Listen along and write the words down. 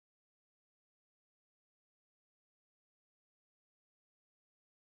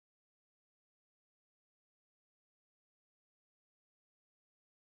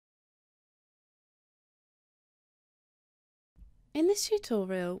In this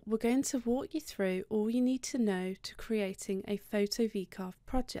tutorial, we're going to walk you through all you need to know to creating a PhotoVCarve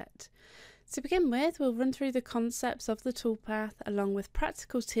project. To begin with, we'll run through the concepts of the toolpath along with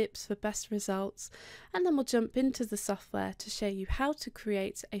practical tips for best results, and then we'll jump into the software to show you how to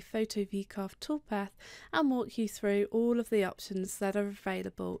create a PhotoVCarve toolpath and walk you through all of the options that are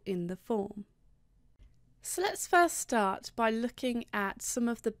available in the form. So let's first start by looking at some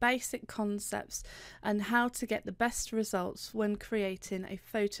of the basic concepts and how to get the best results when creating a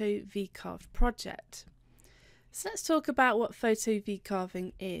PhotoVCarve project. So let's talk about what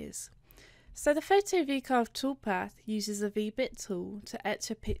PhotoVCarving is. So the PhotoVCarve toolpath uses a V-bit tool to etch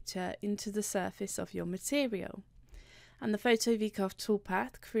a picture into the surface of your material. And the PhotoVCarve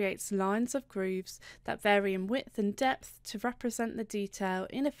toolpath creates lines of grooves that vary in width and depth to represent the detail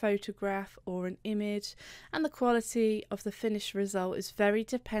in a photograph or an image, and the quality of the finished result is very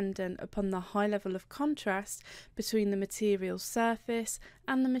dependent upon the high level of contrast between the material's surface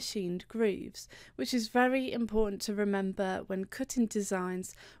and the machined grooves, which is very important to remember when cutting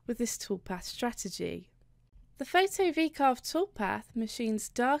designs with this toolpath strategy. The PhotoVCarve toolpath machines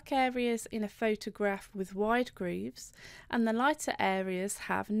dark areas in a photograph with wide grooves, and the lighter areas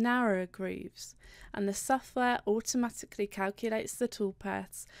have narrower grooves, and the software automatically calculates the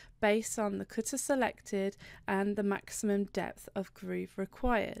toolpaths based on the cutter selected and the maximum depth of groove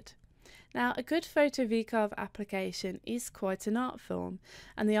required. Now, a good PhotoVCarve application is quite an art form,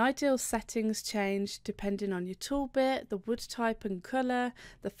 and the ideal settings change depending on your tool bit, the wood type and colour,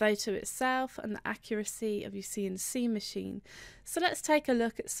 the photo itself, and the accuracy of your CNC machine. So let's take a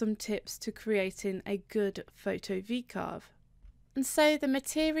look at some tips to creating a good PhotoVCarve. And so the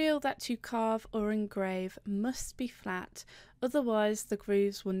material that you carve or engrave must be flat, otherwise the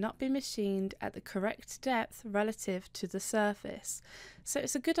grooves will not be machined at the correct depth relative to the surface. So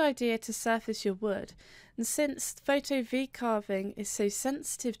it's a good idea to surface your wood, and since PhotoVCarving is so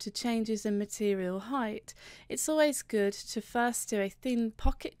sensitive to changes in material height, it's always good to first do a thin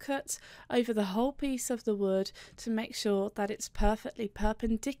pocket cut over the whole piece of the wood to make sure that it's perfectly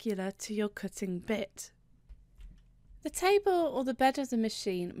perpendicular to your cutting bit. The table or the bed of the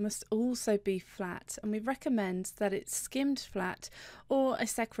machine must also be flat, and we recommend that it's skimmed flat or a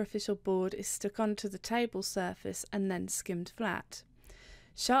sacrificial board is stuck onto the table surface and then skimmed flat.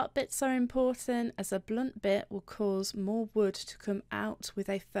 Sharp bits are important, as a blunt bit will cause more wood to come out with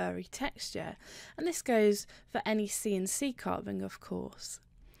a furry texture, and this goes for any CNC carving, of course.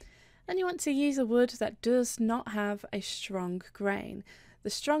 Then you want to use a wood that does not have a strong grain. The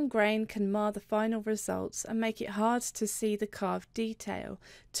strong grain can mar the final results and make it hard to see the carved detail.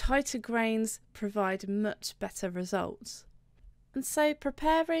 Tighter grains provide much better results. And so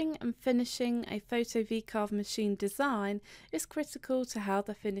preparing and finishing a PhotoVCarve machine design is critical to how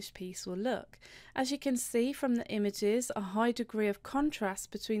the finished piece will look. As you can see from the images, a high degree of contrast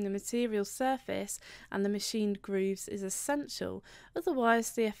between the material surface and the machined grooves is essential,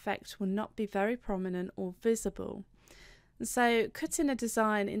 otherwise the effect will not be very prominent or visible. And so cutting a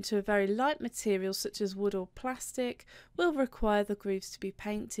design into a very light material such as wood or plastic will require the grooves to be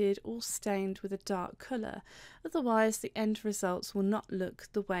painted or stained with a dark colour, otherwise the end results will not look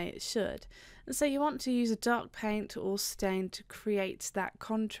the way it should. And so you want to use a dark paint or stain to create that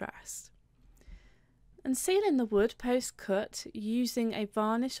contrast. And sealing the wood post-cut using a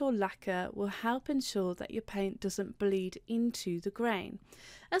varnish or lacquer will help ensure that your paint doesn't bleed into the grain,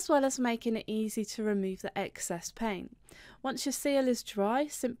 as well as making it easy to remove the excess paint. Once your seal is dry,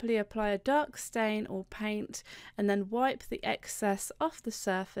 simply apply a dark stain or paint and then wipe the excess off the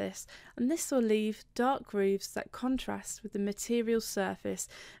surface, and this will leave dark grooves that contrast with the material surface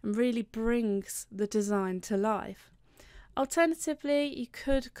and really brings the design to life. Alternatively, you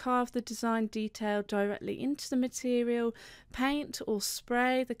could carve the design detail directly into the material, paint or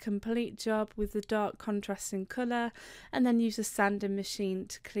spray the complete job with the dark contrasting colour, and then use a sanding machine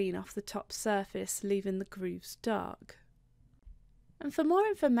to clean off the top surface, leaving the grooves dark. And for more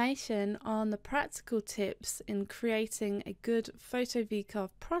information on the practical tips in creating a good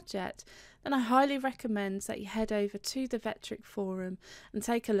PhotoVCarve project, then I highly recommend that you head over to the Vectric forum and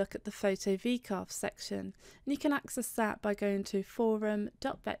take a look at the PhotoVCarve section. And you can access that by going to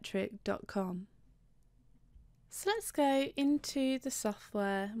forum.vectric.com. So let's go into the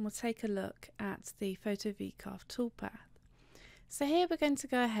software and we'll take a look at the PhotoVCarve toolpath. So here we're going to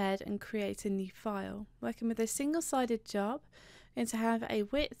go ahead and create a new file, working with a single-sided job. We're going to have a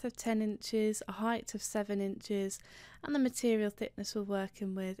width of 10 inches, a height of 7 inches, and the material thickness we're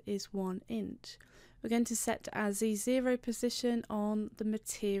working with is 1 inch. We're going to set our Z0 position on the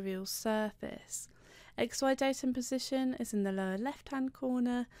material surface. XY datum position is in the lower left hand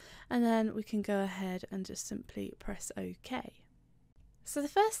corner, and then we can go ahead and just simply press OK. So the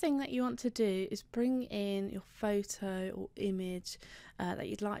first thing that you want to do is bring in your photo or image that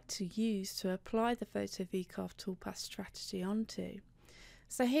you'd like to use to apply the PhotoVCarve Toolpath strategy onto.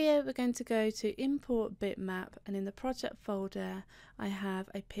 So here we're going to go to import bitmap, and in the project folder I have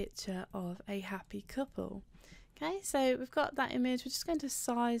a picture of a happy couple. Okay, so we've got that image, we're just going to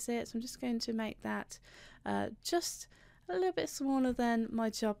size it, so I'm just going to make that just a little bit smaller than my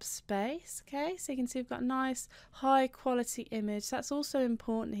job space. Okay, so you can see we've got a nice high quality image. That's also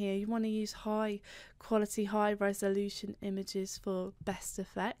important here. You want to use high quality, high resolution images for best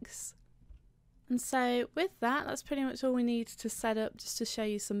effects. And so with that, that's pretty much all we need to set up, just to show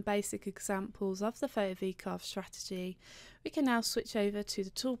you some basic examples of the PhotoVCarve strategy. We can now switch over to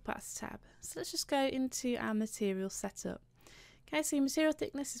the Toolpaths tab. So let's just go into our material setup. Okay, so your material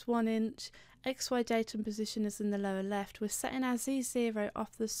thickness is 1 inch, XY date and position is in the lower left. We're setting our Z0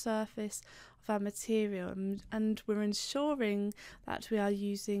 off the surface of our material, and we're ensuring that we are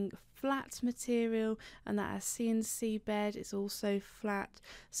using flat material and that our CNC bed is also flat,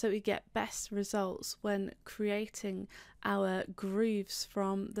 so we get best results when creating our grooves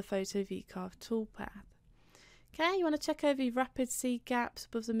from the PhotoVCarve Toolpath. Okay, you want to check over your rapid C gaps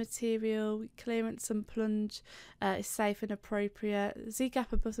above the material, clearance and plunge is safe and appropriate. Z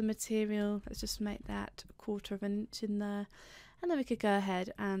gap above the material, let's just make that 1/4 of an inch in there, and then we could go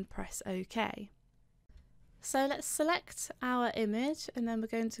ahead and press OK. So let's select our image, and then we're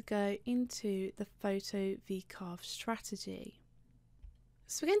going to go into the PhotoVCarve strategy.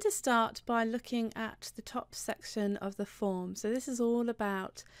 So we're going to start by looking at the top section of the form. So this is all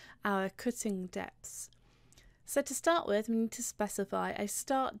about our cutting depths. So to start with, we need to specify a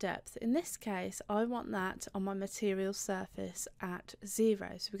start depth. In this case, I want that on my material surface at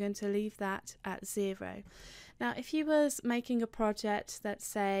 0. So we're going to leave that at 0. Now, if you was making a project that,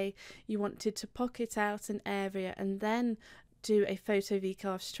 say, you wanted to pocket out an area and then do a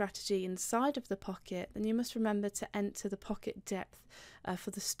PhotoVCarve strategy inside of the pocket, then you must remember to enter the pocket depth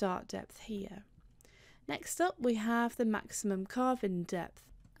for the start depth here. Next up, we have the maximum carving depth.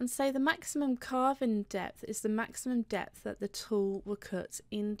 And so the maximum carving depth is the maximum depth that the tool will cut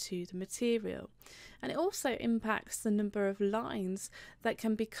into the material. And it also impacts the number of lines that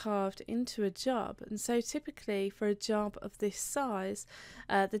can be carved into a job. And so typically for a job of this size,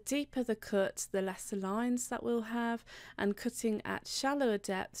 the deeper the cut, the lesser lines that we'll have, and cutting at shallower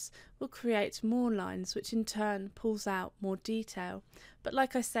depths will create more lines, which in turn pulls out more detail. But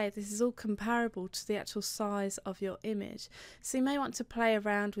like I say, this is all comparable to the actual size of your image. So you may want to play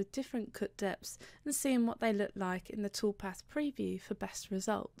around with different cut depths and seeing what they look like in the Toolpath preview for best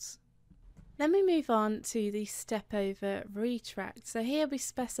results. Then we move on to the step over retract. So here we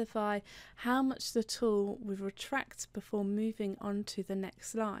specify how much the tool will retract before moving on to the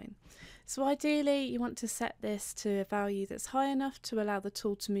next line. So ideally you want to set this to a value that's high enough to allow the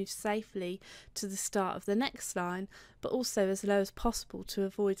tool to move safely to the start of the next line, but also as low as possible to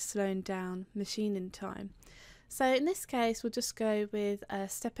avoid slowing down machining time. So in this case we'll just go with a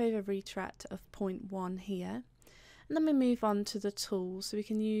step over retract of 0.1 here. And then we move on to the tool, so we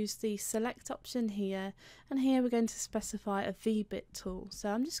can use the select option here, and here we're going to specify a V-bit tool. So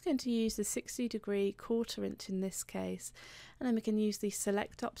I'm just going to use the 60° 1/4 inch in this case, and then we can use the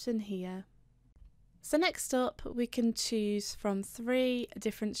select option here. So next up we can choose from 3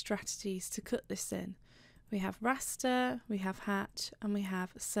 different strategies to cut this in. We have raster, we have hatch, and we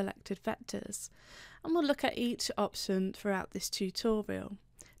have selected vectors. And we'll look at each option throughout this tutorial.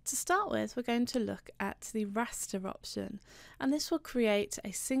 To start with, we're going to look at the raster option, and this will create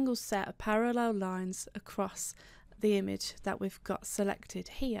a single set of parallel lines across the image that we've got selected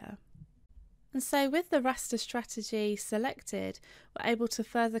here. And so with the raster strategy selected, we're able to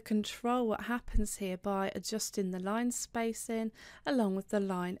further control what happens here by adjusting the line spacing along with the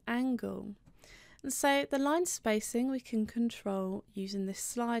line angle. And so the line spacing we can control using this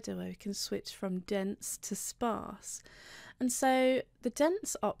slider where we can switch from dense to sparse. And so the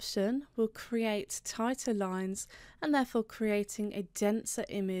dense option will create tighter lines and therefore creating a denser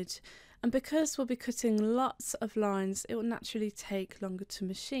image. And because we'll be cutting lots of lines, it will naturally take longer to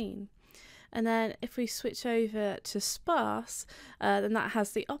machine. And then if we switch over to sparse, then that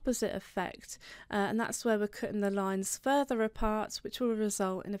has the opposite effect, and that's where we're cutting the lines further apart, which will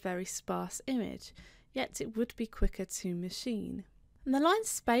result in a very sparse image, yet it would be quicker to machine. And the line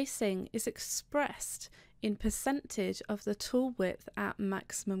spacing is expressed in percentage of the tool width at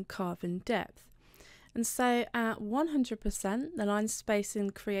maximum carving depth. And so at 100%, the line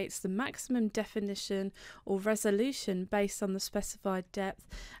spacing creates the maximum definition or resolution based on the specified depth,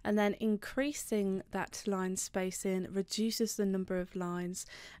 and then increasing that line spacing reduces the number of lines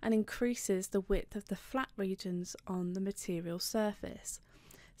and increases the width of the flat regions on the material surface.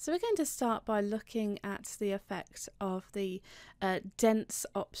 So we're going to start by looking at the effect of the dense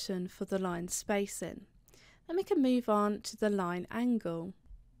option for the line spacing. Then we can move on to the line angle.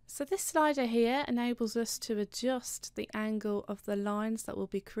 So this slider here enables us to adjust the angle of the lines that we'll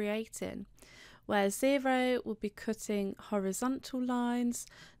be creating, where 0 will be cutting horizontal lines,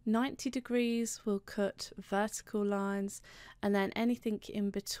 90 degrees will cut vertical lines, and then anything in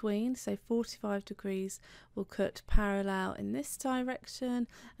between, so 45 degrees will cut parallel in this direction,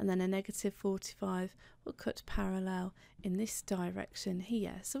 and then a negative 45 will cut parallel in this direction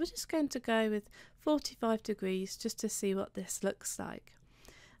here. So we're just going to go with 45 degrees just to see what this looks like.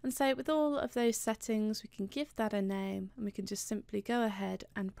 And so with all of those settings, we can give that a name, and we can just simply go ahead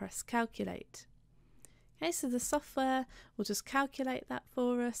and press calculate. Okay, so the software will just calculate that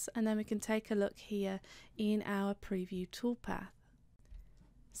for us, and then we can take a look here in our preview toolpath.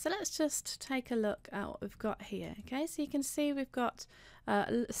 So let's just take a look at what we've got here. Okay, so you can see we've got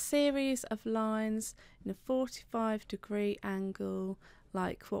a series of lines in a 45-degree angle,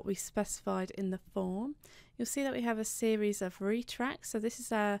 like what we specified in the form. You'll see that we have a series of retracts. So this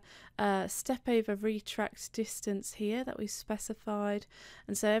is our step over retract distance here that we specified.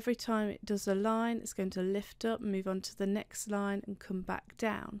 And so every time it does a line, it's going to lift up, move on to the next line and come back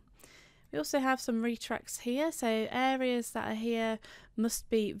down. We also have some retracts here, so areas that are here must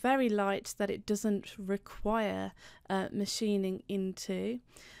be very light, that it doesn't require machining into.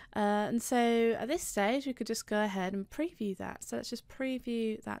 And so at this stage we could just go ahead and preview that. So let's just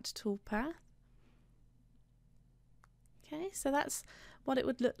preview that toolpath. Okay, so that's what it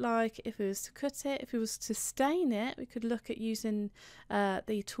would look like if we was to cut it. If we was to stain it, we could look at using the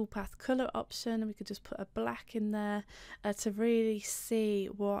toolpath color option, and we could just put a black in there to really see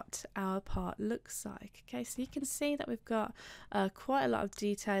what our part looks like. Okay, so you can see that we've got quite a lot of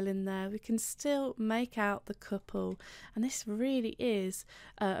detail in there. We can still make out the couple, and this really is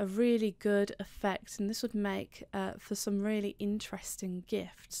a really good effect, and this would make for some really interesting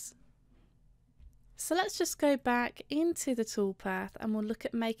gifts. So let's just go back into the toolpath, and we'll look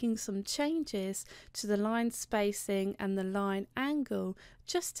at making some changes to the line spacing and the line angle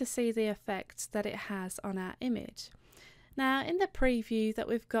just to see the effect that it has on our image. Now in the preview that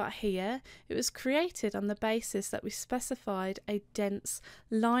we've got here, it was created on the basis that we specified a dense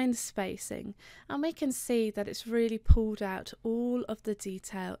line spacing, and we can see that it's really pulled out all of the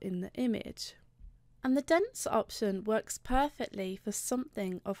detail in the image. And the dense option works perfectly for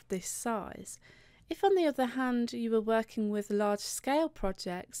something of this size. If on the other hand you were working with large scale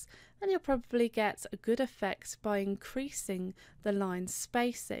projects, then you'll probably get a good effect by increasing the line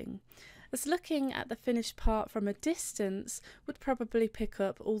spacing, as looking at the finished part from a distance would probably pick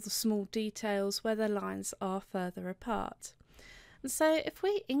up all the small details where the lines are further apart. And so if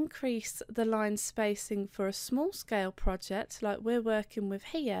we increase the line spacing for a small scale project like we're working with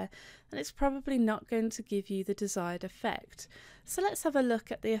here, then it's probably not going to give you the desired effect. So let's have a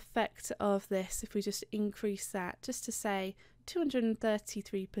look at the effect of this if we just increase that just to say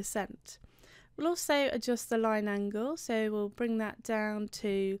 233%. We'll also adjust the line angle, so we'll bring that down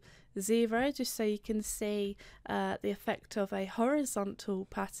to 0 just so you can see the effect of a horizontal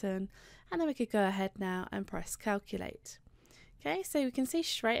pattern, and then we could go ahead now and press calculate. Okay, so we can see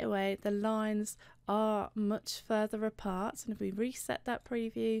straight away the lines are much further apart, and if we reset that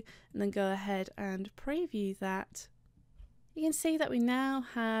preview and then go ahead and preview that, you can see that we now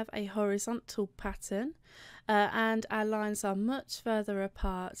have a horizontal pattern and our lines are much further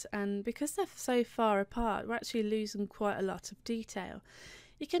apart, and because they're so far apart we're actually losing quite a lot of detail.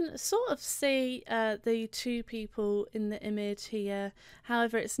 You can sort of see the two people in the image here,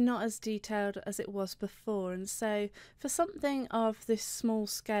 however it's not as detailed as it was before, and so for something of this small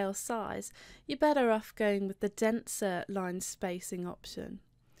scale size you're better off going with the denser line spacing option.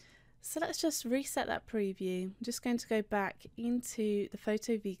 So let's just reset that preview. I'm just going to go back into the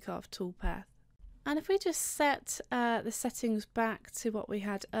PhotoVCarve Toolpath. And if we just set the settings back to what we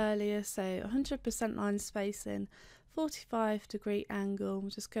had earlier, so 100% line spacing, 45-degree angle,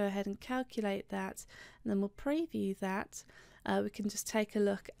 we'll just go ahead and calculate that, and then we'll preview that. We can just take a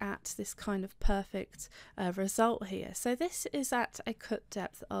look at this kind of perfect result here. So this is at a cut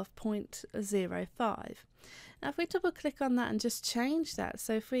depth of 0.05. Now if we double click on that and just change that,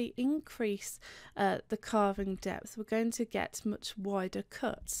 so if we increase the carving depth, we're going to get much wider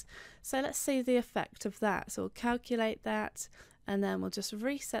cuts. So let's see the effect of that. So we'll calculate that, and then we'll just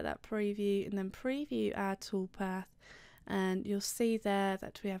reset that preview and then preview our toolpath, and you'll see there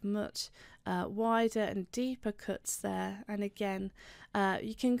that we have much wider and deeper cuts there. And again,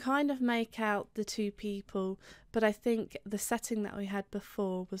 you can kind of make out the two people, but I think the setting that we had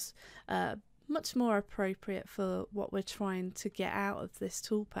before was much more appropriate for what we're trying to get out of this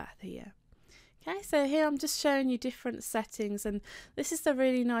toolpath here. Okay, so here I'm just showing you different settings, and this is the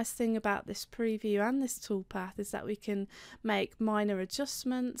really nice thing about this preview and this toolpath, is that we can make minor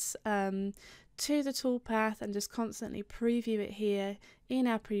adjustments to the toolpath and just constantly preview it here in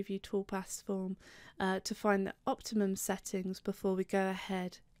our preview toolpaths form to find the optimum settings before we go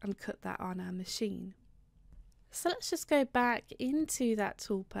ahead and cut that on our machine. So let's just go back into that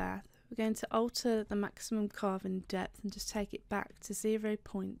toolpath. We're going to alter the maximum carving depth and just take it back to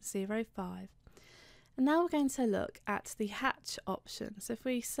 0.05. And now we're going to look at the hatch option. So if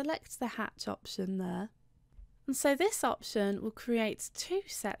we select the hatch option there, and so this option will create two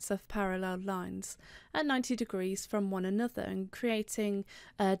sets of parallel lines at 90 degrees from one another and creating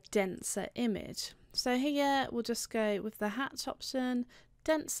a denser image. So here we'll just go with the hatch option,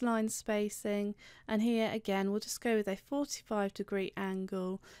 dense line spacing, and here again we'll just go with a 45-degree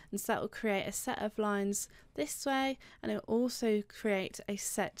angle, and so that will create a set of lines this way, and it will also create a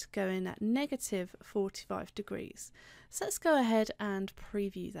set going at negative 45 degrees. So let's go ahead and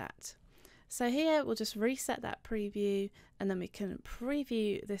preview that. So here we'll just reset that preview, and then we can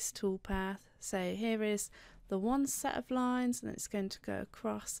preview this toolpath. So here is the one set of lines, and it's going to go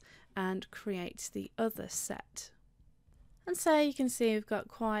across and create the other set. And so you can see we've got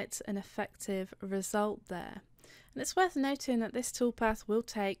quite an effective result there. And it's worth noting that this toolpath will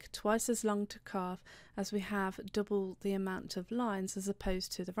take twice as long to carve as we have double the amount of lines as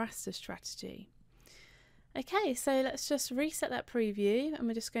opposed to the raster strategy. Okay, so let's just reset that preview, and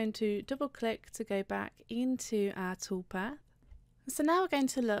we're just going to double click to go back into our toolpath. So now we're going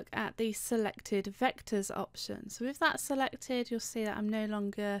to look at the selected vectors option. So with that selected, you'll see that I'm no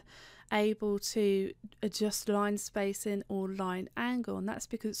longer able to adjust line spacing or line angle, and that's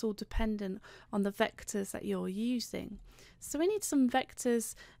because it's all dependent on the vectors that you're using. So we need some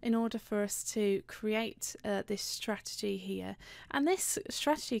vectors in order for us to create this strategy here, and this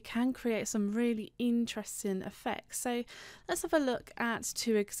strategy can create some really interesting effects. So let's have a look at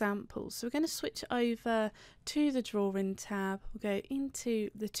two examples. So we're going to switch over to the drawing tab, we'll go into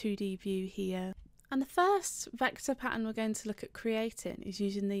the 2D view here. And the first vector pattern we're going to look at creating is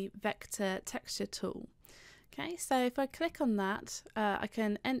using the vector texture tool. Okay, so if I click on that, I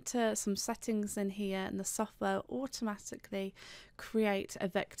can enter some settings in here, and the software will automatically create a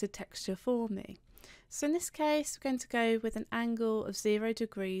vector texture for me. So in this case, we're going to go with an angle of 0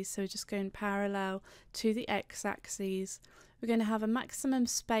 degrees, so we're just going parallel to the x-axis. We're going to have a maximum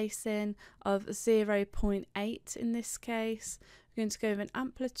spacing of 0.8 in this case. We're going to go with an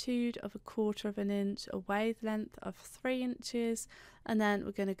amplitude of 1/4 inch, a wavelength of 3 inches, and then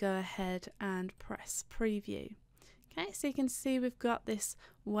we're going to go ahead and press preview. Okay, so you can see we've got this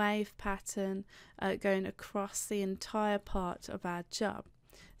wave pattern going across the entire part of our job.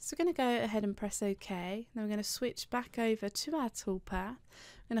 So we're going to go ahead and press OK. Then we're going to switch back over to our toolpath.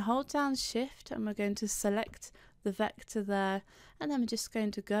 We're going to hold down Shift, and we're going to select the vector there, and then we're just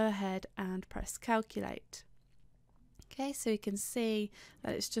going to go ahead and press calculate. Okay, so you can see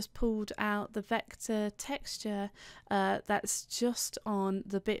that it's just pulled out the vector texture that's just on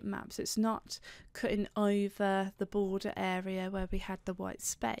the bitmap, so it's not cutting over the border area where we had the white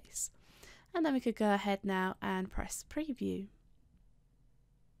space. And then we could go ahead now and press preview.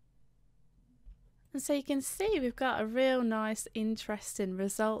 And so you can see we've got a real nice interesting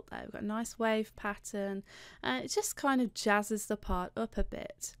result there. We've got a nice wave pattern, and it just kind of jazzes the part up a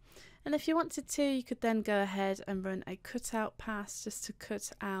bit. And if you wanted to, you could then go ahead and run a cutout pass just to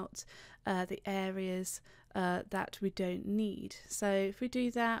cut out the areas that we don't need. So if we do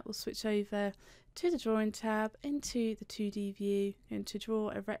that, we'll switch over to the drawing tab, into the 2D view, going to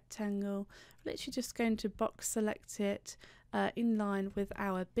draw a rectangle. We're literally just going to box select it in line with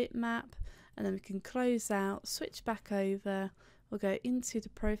our bitmap, and then we can close out, switch back over, we'll go into the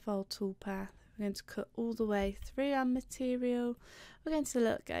profile toolpath. We're going to cut all the way through our material. We're going to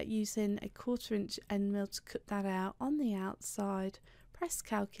look at using a 1/4 inch end mill to cut that out on the outside. Press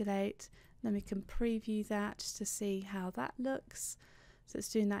calculate, then we can preview that just to see how that looks. So it's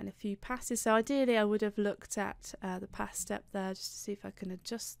doing that in a few passes. So ideally I would have looked at the pass step there just to see if I can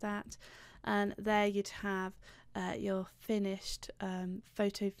adjust that. And there you'd have your finished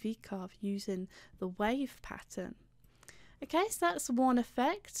PhotoVCarve using the wave pattern. Okay, so that's one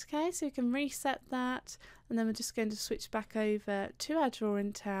effect. Okay, so we can reset that, and then we're just going to switch back over to our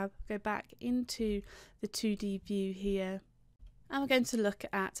drawing tab, go back into the 2D view here, And we're going to look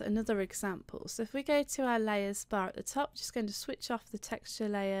at another example. So if we go to our layers bar at the top, just going to switch off the texture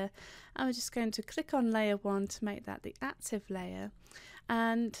layer, and we're just going to click on layer 1 to make that the active layer.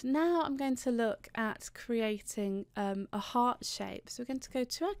 And now I'm going to look at creating a heart shape. So we're going to go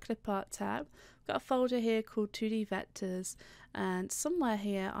to our clip art tab. We've got a folder here called 2D Vectors, and somewhere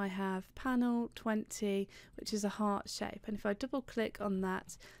here I have panel 20, which is a heart shape. And if I double click on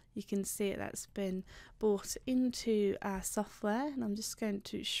that, you can see that's been brought into our software, and I'm just going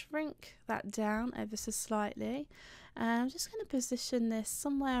to shrink that down ever so slightly, and I'm just going to position this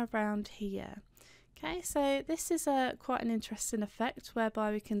somewhere around here. Okay, so this is quite an interesting effect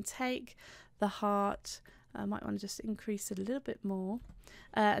whereby we can take the heart, I might want to just increase it a little bit more,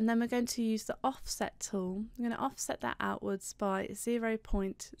 and then we're going to use the offset tool. I'm going to offset that outwards by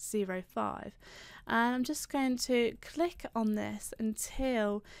 0.05, and I'm just going to click on this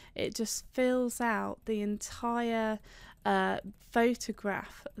until it just fills out the entire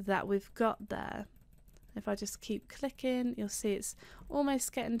photograph that we've got there. If I just keep clicking, you'll see it's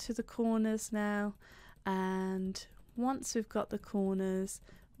almost getting to the corners now, and once we've got the corners,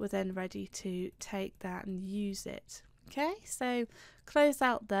 we're then ready to take that and use it. Okay, so close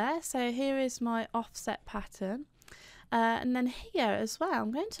out there. So here is my offset pattern. And then here as well,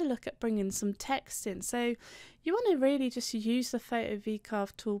 I'm going to look at bringing some text in. So you want to really just use the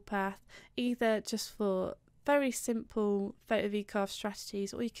PhotoVCarve Toolpath either just for very simple PhotoVCarve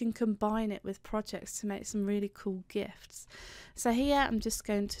strategies, or you can combine it with projects to make some really cool gifts. So here I'm just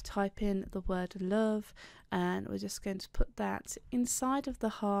going to type in the word love, and we're just going to put that inside of the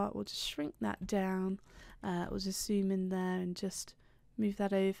heart. We'll just shrink that down. We'll just zoom in there and just move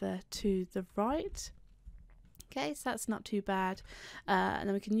that over to the right. Okay, so that's not too bad. And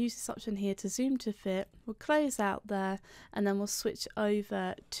then we can use this option here to zoom to fit. We'll close out there, and then we'll switch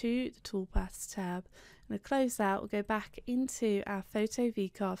over to the Toolpaths tab. And we'll close out, we'll go back into our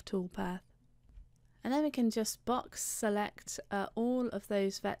PhotoVCarve Toolpath. And then we can just box select all of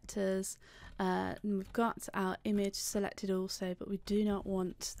those vectors, and we've got our image selected also, but we do not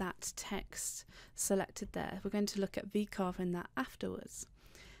want that text selected there. We're going to look at vcarving that afterwards.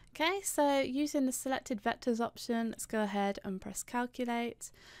 Okay, so using the selected vectors option, let's go ahead and press calculate,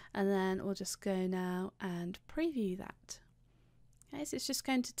 and then we'll just go now and preview that. Okay, so it's just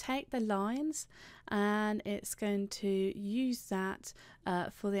going to take the lines and it's going to use that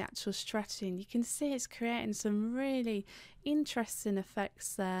for the actual strategy, and you can see it's creating some really interesting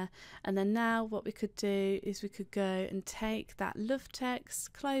effects there. And then now what we could do is we could go and take that love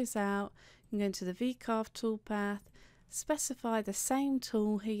text, close out, and go into the vcarve toolpath, specify the same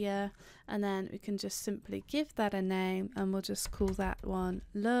tool here, and then we can just simply give that a name, and we'll just call that one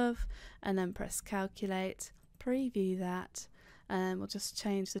love, and then press calculate, preview that, and we'll just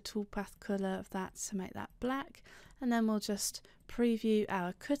change the toolpath color of that to make that black, and then we'll just preview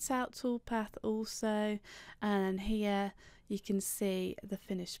our cutout toolpath also, and here you can see the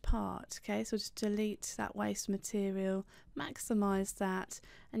finished part. Okay, so just delete that waste material, maximize that,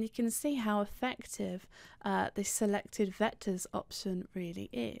 and you can see how effective the selected vectors option really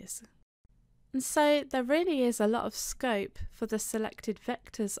is. And so there really is a lot of scope for the selected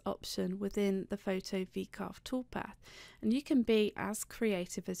vectors option within the PhotoVCarve Toolpath, and you can be as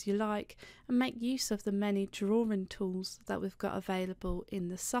creative as you like and make use of the many drawing tools that we've got available in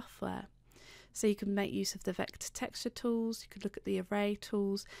the software. So you can make use of the vector texture tools, you could look at the array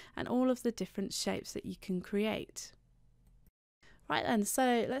tools, and all of the different shapes that you can create. Right then,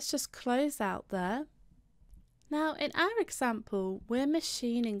 so let's just close out there. Now in our example, we're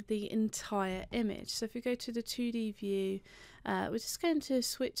machining the entire image. So if we go to the 2D view, we're just going to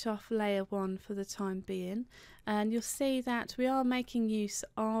switch off layer 1 for the time being, and you'll see that we are making use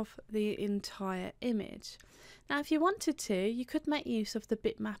of the entire image. Now if you wanted to, you could make use of the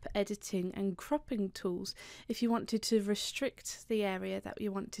bitmap editing and cropping tools if you wanted to restrict the area that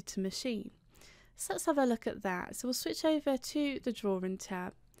you wanted to machine. So let's have a look at that. So we'll switch over to the drawing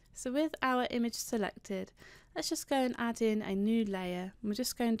tab. So with our image selected, let's just go and add in a new layer, and we're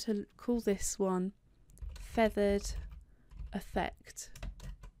just going to call this one feathered effect.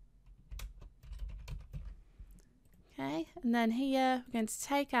 Okay, and then here we're going to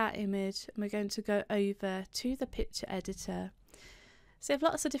take our image and we're going to go over to the picture editor. So you have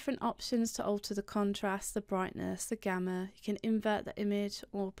lots of different options to alter the contrast, the brightness, the gamma. You can invert the image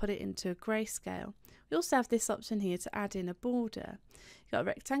or put it into a grayscale. We also have this option here to add in a border. You've got a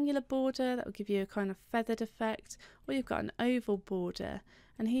rectangular border that will give you a kind of feathered effect, or you've got an oval border,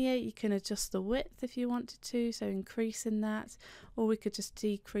 and here you can adjust the width if you wanted to, so increasing that, or we could just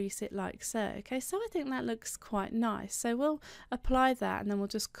decrease it like so. Okay, so I think that looks quite nice, so we'll apply that and then we'll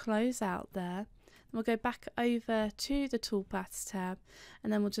just close out there. We'll go back over to the Toolpaths tab,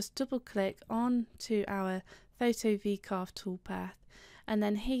 and then we'll just double click on to our PhotoVCarve Toolpath. And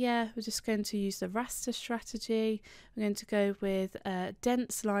then here we're just going to use the raster strategy. We're going to go with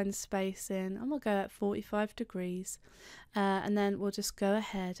dense line spacing, and we'll go at 45 degrees. And then we'll just go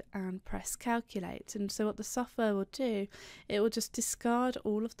ahead and press calculate. And so what the software will do, it will just discard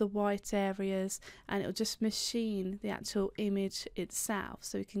all of the white areas, and it will just machine the actual image itself.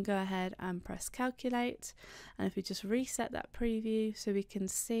 So we can go ahead and press calculate, and if we just reset that preview so we can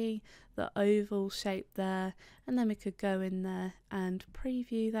see the oval shape there, and then we could go in there and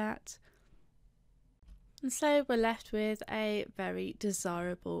preview that. And so we're left with a very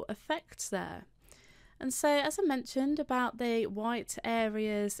desirable effect there. And so, as I mentioned about the white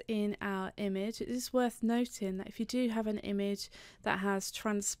areas in our image, it is worth noting that if you do have an image that has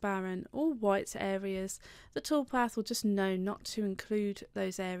transparent or white areas, the toolpath will just know not to include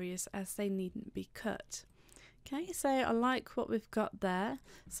those areas as they needn't be cut. Okay, so I like what we've got there.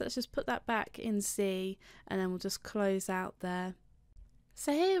 So let's just put that back in Z, and then we'll just close out there.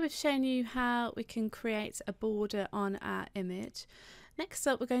 So here we've shown you how we can create a border on our image. Next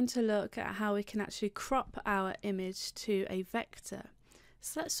up, we're going to look at how we can actually crop our image to a vector.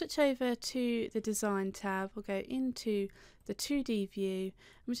 So let's switch over to the Design tab. We'll go into the 2D view,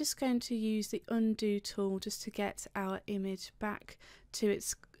 and we're just going to use the Undo tool just to get our image back to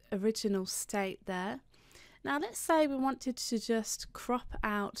its original state there. Now let's say we wanted to just crop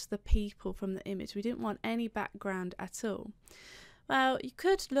out the people from the image. We didn't want any background at all. Well, you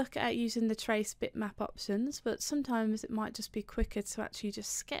could look at using the trace bitmap options, but sometimes it might just be quicker to actually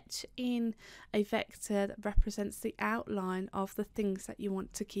just sketch in a vector that represents the outline of the things that you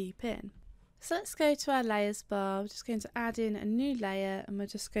want to keep in. So let's go to our layers bar. We're just going to add in a new layer, and we're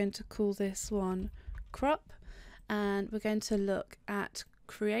just going to call this one crop, and we're going to look at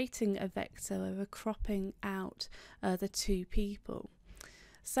creating a vector where we're cropping out the two people.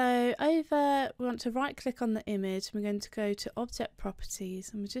 So over, we want to right click on the image, and we're going to go to object properties,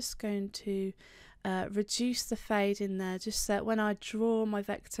 and we're just going to reduce the fade in there, just so that when I draw my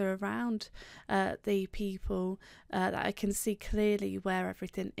vector around the people that I can see clearly where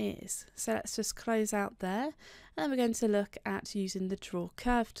everything is. So let's just close out there, and then we're going to look at using the draw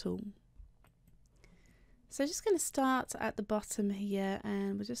curve tool. So just going to start at the bottom here,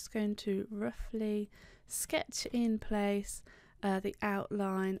 and we're just going to roughly sketch in place the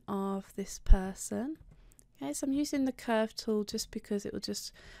outline of this person. Okay, so I'm using the curve tool just because it will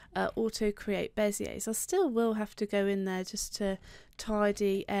just auto create Beziers. I still will have to go in there just to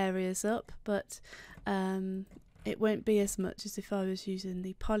tidy areas up, but it won't be as much as if I was using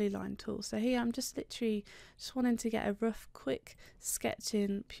the polyline tool. So here I'm just literally just wanting to get a rough quick sketch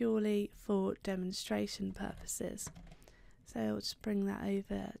in purely for demonstration purposes. So I'll just bring that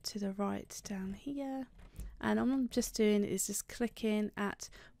over to the right down here, and all I'm just doing is just clicking at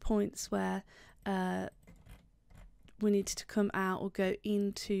points where we need to come out or go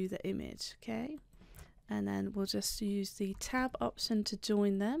into the image. Okay, and then we'll just use the tab option to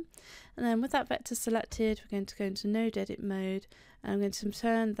join them, and then with that vector selected, we're going to go into node edit mode, and I'm going to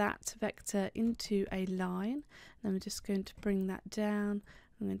turn that vector into a line. Then we're just going to bring that down.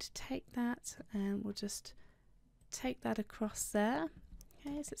 I'm going to take that, and we'll just take that across there.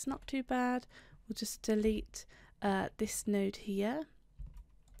 Okay, so it's not too bad. We'll just delete this node here.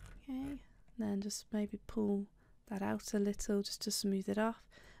 Okay, and then just maybe pull that out a little just to smooth it off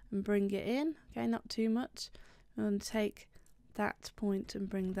and bring it in. Okay, not too much. I'm going to take that point and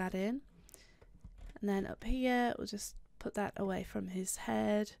bring that in, and then up here we'll just put that away from his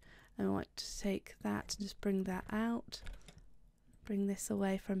head, and I want to take that and just bring that out, bring this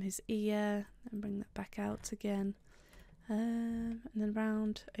away from his ear and bring that back out again, and then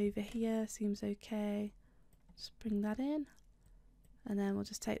round over here seems okay. Just bring that in, and then we'll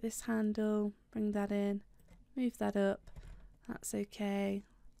just take this handle, bring that in, move that up, that's okay.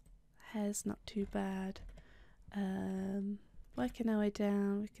 Hair's not too bad. Working our way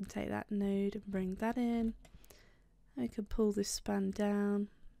down, we can take that node and bring that in. And we can pull this span down.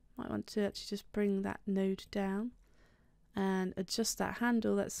 Might want to actually just bring that node down and adjust that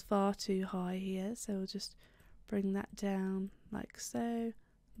handle, that's far too high here, so we'll just bring that down like so and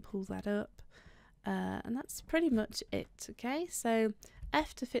pull that up, and that's pretty much it. Okay, so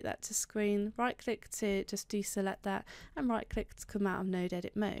F to fit that to screen, right click to just deselect that, and right click to come out of node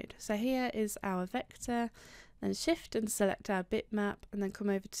edit mode. So here is our vector, then shift and select our bitmap, and then come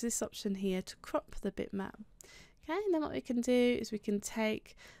over to this option here to crop the bitmap. Okay, and then what we can do is we can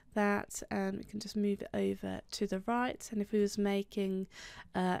take that and we can just move it over to the right, and if we was making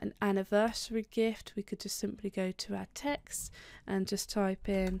an anniversary gift, we could just simply go to our text and just type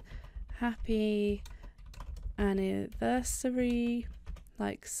in happy anniversary,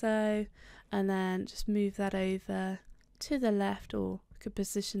 like so, and then just move that over to the left, or we could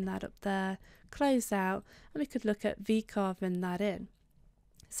position that up there, close out, and we could look at vcarving that in.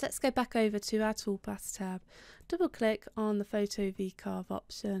 So let's go back over to our Toolpaths tab, double click on the PhotoVCarve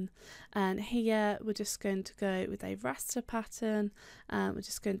option, and here we're just going to go with a raster pattern. We're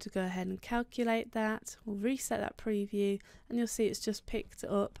just going to go ahead and calculate that. We'll reset that preview, and you'll see it's just picked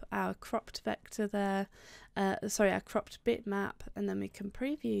up our cropped vector there, our cropped bitmap, and then we can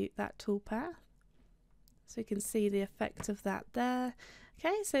preview that toolpath. So you can see the effect of that there.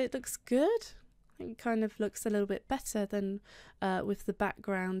 Okay, so it looks good. It kind of looks a little bit better than with the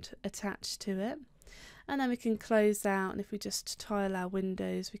background attached to it. And then we can close out, and if we just tile our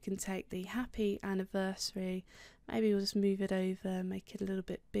windows, we can take the happy anniversary, maybe we'll just move it over, make it a little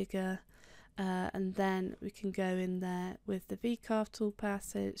bit bigger, and then we can go in there with the vcarve toolpath.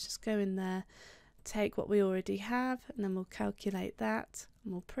 So let's just go in there, take what we already have, and then we'll calculate that,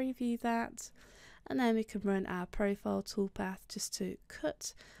 and we'll preview that, and then we can run our profile toolpath just to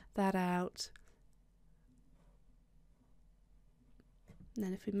cut that out. And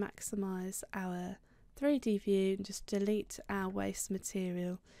then if we maximize our 3D view and just delete our waste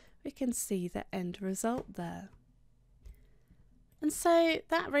material, we can see the end result there. And so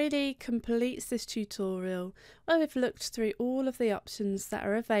that really completes this tutorial where we've looked through all of the options that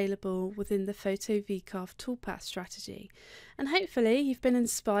are available within the PhotoVCarve Toolpath strategy. And hopefully you've been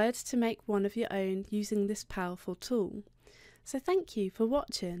inspired to make one of your own using this powerful tool. So thank you for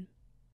watching.